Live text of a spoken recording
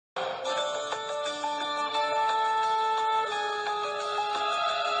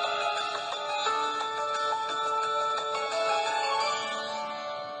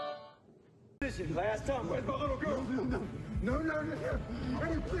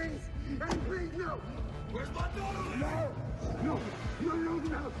Eddie, please! Eddie, please, no! Where's my daughter? No! No! I'm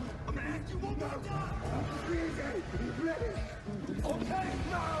gonna ask you one more time. Please, Eddie, please! Okay?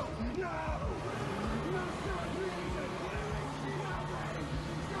 No! No, sir, please!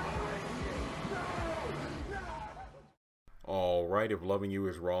 Alright, if loving you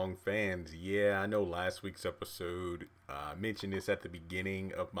is wrong, fans, yeah, I know last week's episode, I mentioned this at the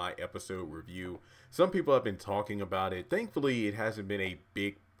beginning of my episode review. Some people have been talking about it. Thankfully, it hasn't been a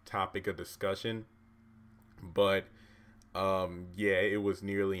big topic of discussion, but yeah, it was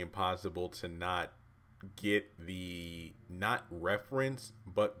nearly impossible to not get the, not reference,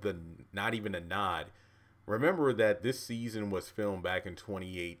 but the, not even a nod. Remember that this season was filmed back in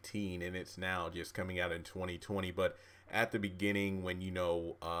 2018 and it's now just coming out in 2020, but at the beginning when, you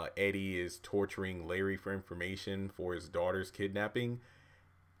know, Eddie is torturing Larry for information for his daughter's kidnapping,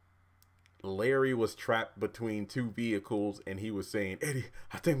 Larry was trapped between two vehicles and he was saying, Eddie,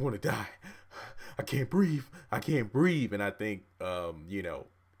 I think I'm gonna die. I can't breathe. And I think, you know,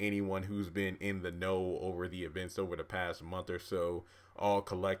 anyone who's been in the know over the events over the past month or so all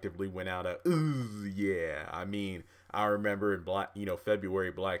collectively went out of, ooh, yeah. I mean, I remember in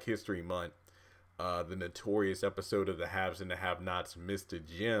February Black History Month, the notorious episode of the Haves and the Have-Nots, Mr.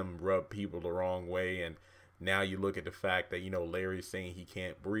 Jim rubbed people the wrong way, and now you look at the fact that, you know, Larry's saying he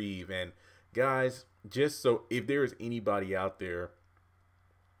can't breathe. And guys, just so if there is anybody out there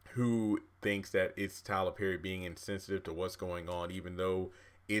who thinks that it's Tyler Perry being insensitive to what's going on, even though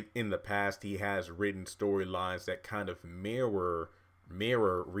in the past he has written storylines that kind of mirror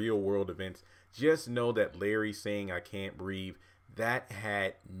real world events, just know that Larry saying I can't breathe, that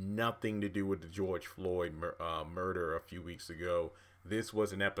had nothing to do with the George Floyd murder a few weeks ago. This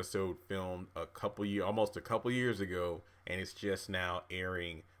was an episode filmed almost a couple years ago, and it's just now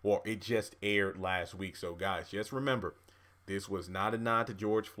airing. Well, it just aired last week. So guys, just remember, this was not a nod to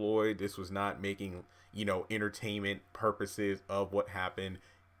George Floyd. This was not making, you know, entertainment purposes of what happened.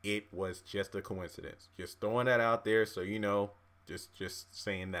 It was just a coincidence. Just throwing that out there so you know. Just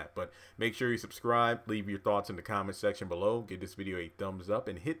saying that. But make sure you subscribe, leave your thoughts in the comment section below, give this video a thumbs up,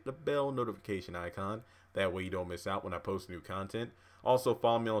 and hit the bell notification icon. That way you don't miss out when I post new content. Also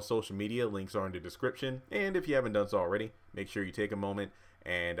follow me on social media, links are in the description. And if you haven't done so already, make sure you take a moment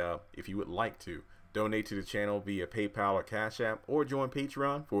and if you would like to, donate to the channel via PayPal or Cash App, or join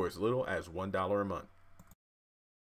Patreon for as little as $1 a month.